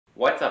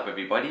What's up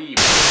everybody, my name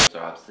is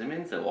Rob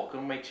Simmons and welcome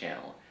to my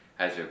channel.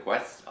 As a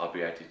request, I'll be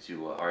reacting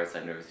to an artist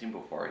I've never seen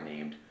before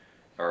named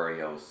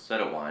Ario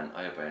Setiawan.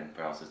 I hope I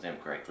pronounced his name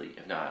correctly.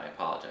 If not, I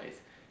apologize.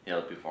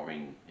 He'll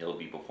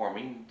be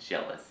performing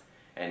Jealous.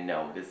 And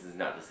no, this is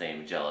not the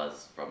same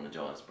Jealous from the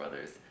Jonas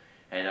Brothers.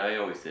 And I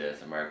always say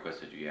this in my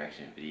requested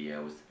reaction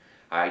videos.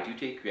 I do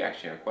take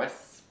reaction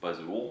requests, but as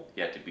a rule,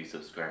 you have to be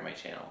subscribed to my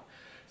channel.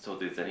 So if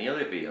there's any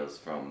other videos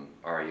from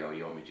Ario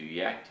you want me to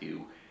react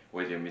to,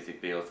 whether music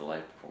videos or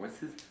live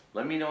performances,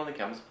 let me know in the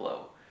comments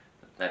below.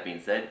 That being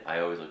said, I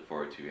always look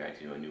forward to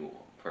reacting to a new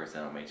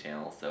person on my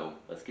channel, so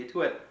let's get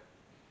to it.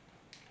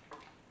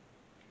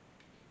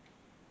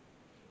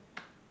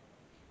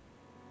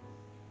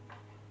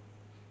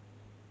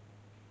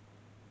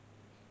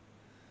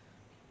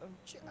 I'm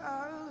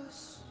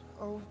jealous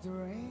of the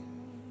rain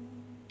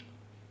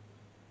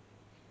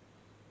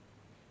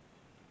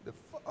that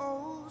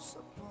falls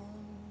upon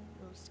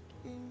your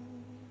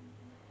skin.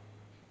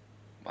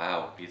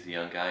 Wow, he's a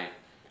young guy,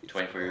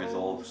 24 years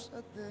old.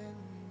 Closer than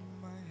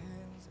my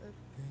hands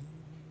have been.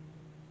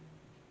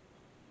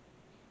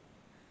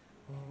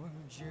 Oh,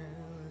 I'm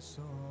jealous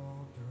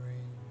of the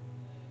rain.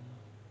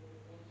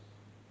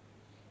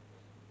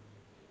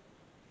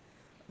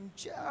 I'm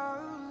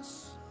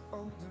jealous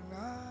of the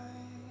night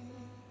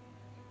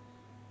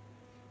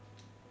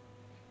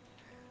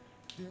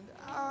that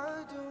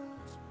I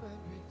don't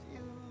spend with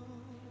you.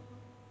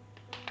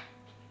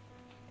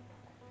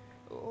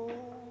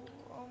 Oh,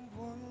 I'm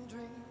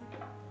wondering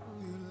who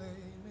you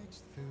lay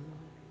next to.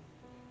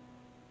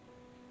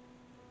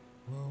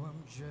 Oh,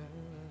 I'm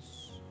jealous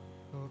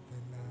of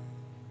the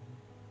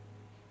night,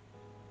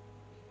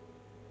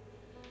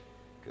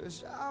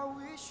 'cause I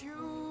wish you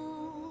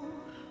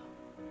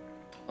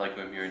Like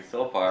what I'm hearing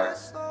so far.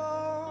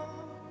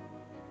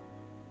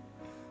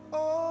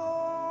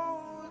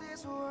 all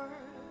this world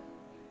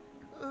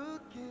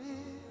could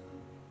give.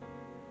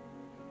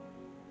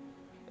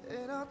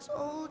 And I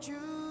told you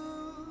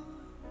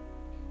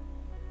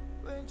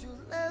when you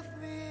left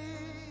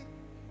me,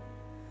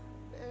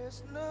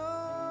 there's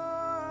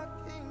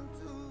nothing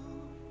to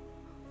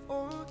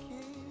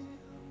forgive.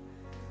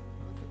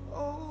 But I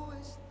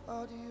always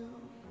thought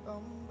you'd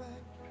come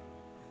back,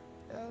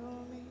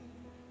 tell me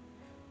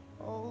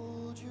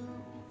all you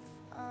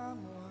found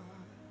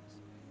was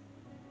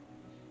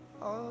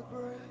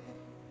heartbreak,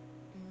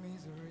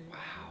 misery.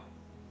 Wow.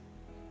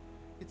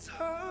 It's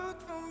hard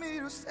for me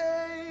to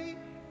say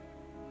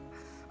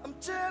I'm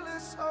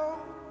jealous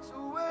all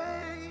the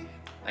way.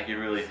 I can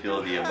really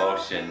feel the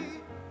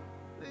emotion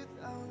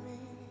without me.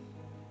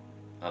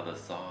 of the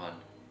song.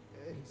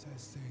 As I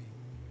sing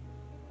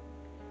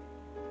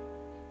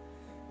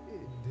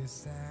in the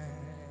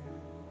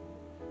sand,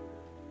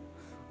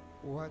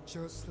 watch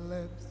your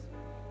slips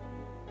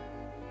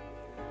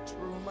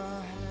through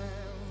my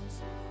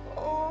hands.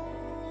 Oh,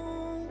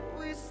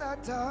 wish I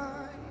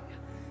die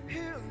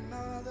here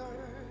another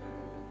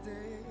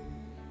day.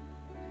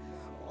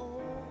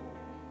 Oh,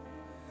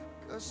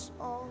 'cause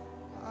all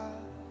I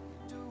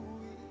do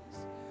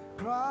is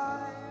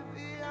cry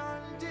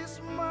beyond this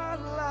my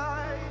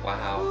life.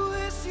 Wow.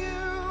 Wish you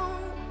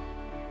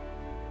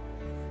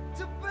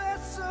the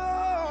best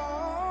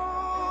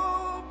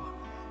of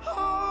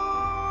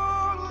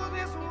all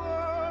this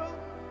world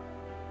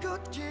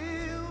could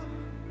give.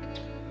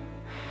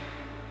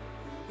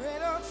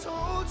 And I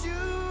told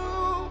you,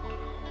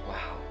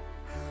 Wow.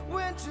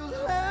 when you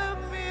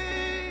left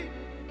me,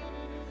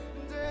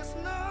 there's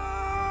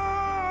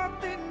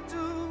nothing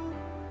to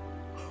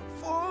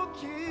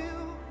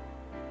forgive.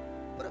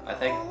 But I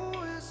think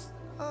always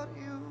thought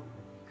you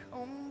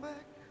come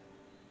back,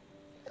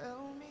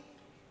 tell me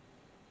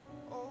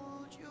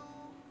all you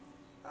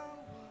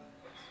found was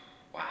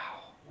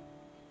wow.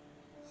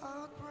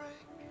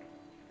 heartbreak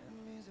and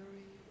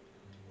misery.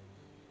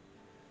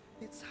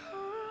 It's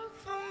hard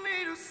for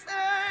me to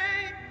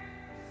say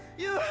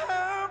you're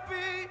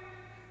happy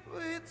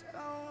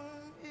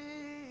without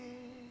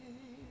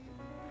me.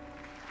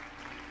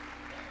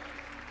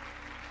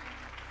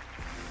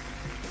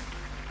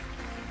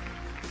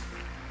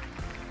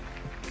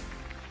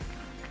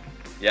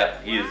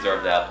 Yep, he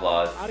deserved that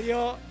applause.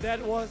 Ario,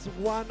 that was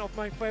one of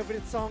my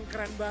favorite song.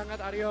 Keren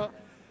banget Ario.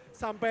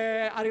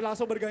 Sampai Ari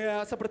langsung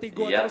bergaya seperti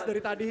gua Yep. terus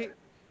dari tadi.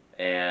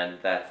 And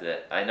that's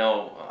it. I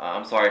know,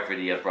 I'm sorry for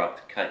the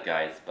abrupt cut,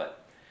 guys,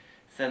 but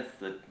since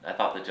I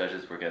thought the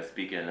judges were going to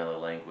speak in another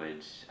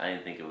language, I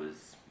didn't think it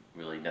was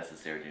really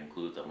necessary to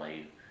include them.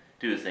 I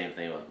do the same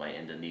thing with my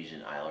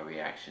Indonesian idol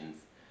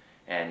reactions,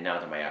 and now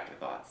to my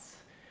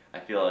afterthoughts. I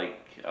feel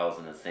like I was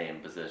in the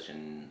same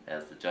position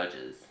as the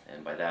judges,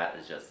 and by that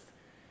is just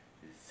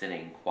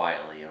sitting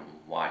quietly and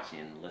watching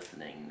and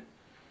listening,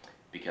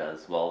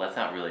 because, well, that's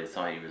not really a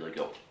song you really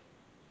go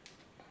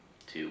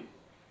to,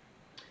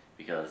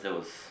 because it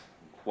was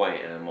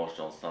quite an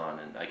emotional song,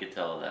 and I could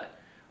tell that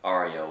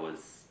Ario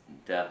was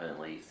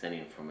definitely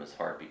singing from his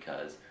heart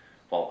because,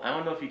 well, I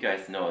don't know if you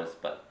guys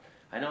noticed, but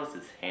I noticed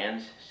his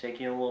hands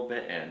shaking a little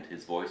bit and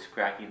his voice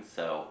cracking,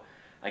 so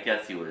I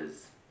guess he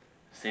was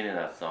singing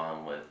that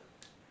song with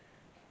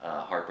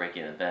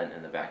heartbreaking event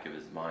in the back of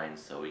his mind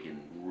so he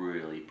can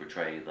really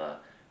portray the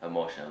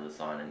emotion of the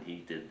song, and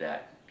he did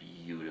that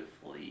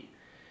beautifully.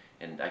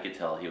 And I could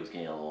tell he was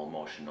getting a little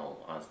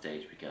emotional on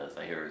stage because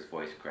I hear his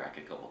voice crack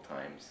a couple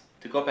times.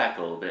 To go back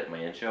a little bit in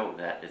my intro,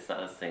 that it's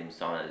not the same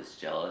song as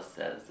Jealous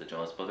as the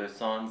Jonas Brothers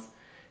songs.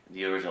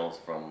 The original is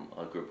from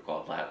a group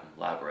called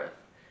Labyrinth,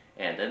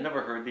 and I'd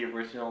never heard the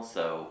original,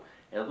 so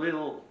it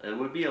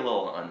would be a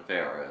little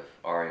unfair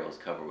if Ario's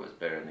cover was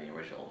better than the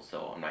original,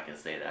 so I'm not going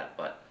to say that,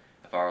 but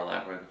if I were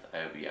Labyrinth,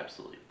 I would be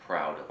absolutely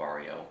proud of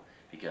Ario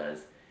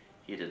because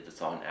he did the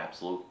song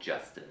absolute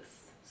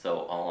justice. So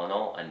all in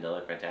all,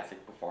 another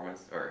fantastic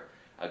performance, or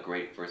a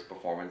great first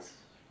performance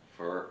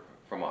from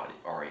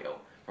Ario,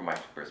 from my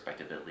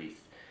perspective at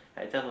least.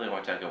 I definitely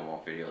want to check out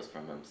more videos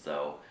from him,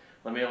 so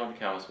let me know in the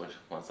comments which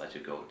ones I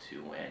should go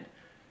to, and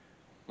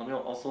let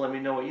me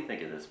know what you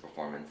think of this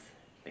performance.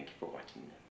 Thank you for watching.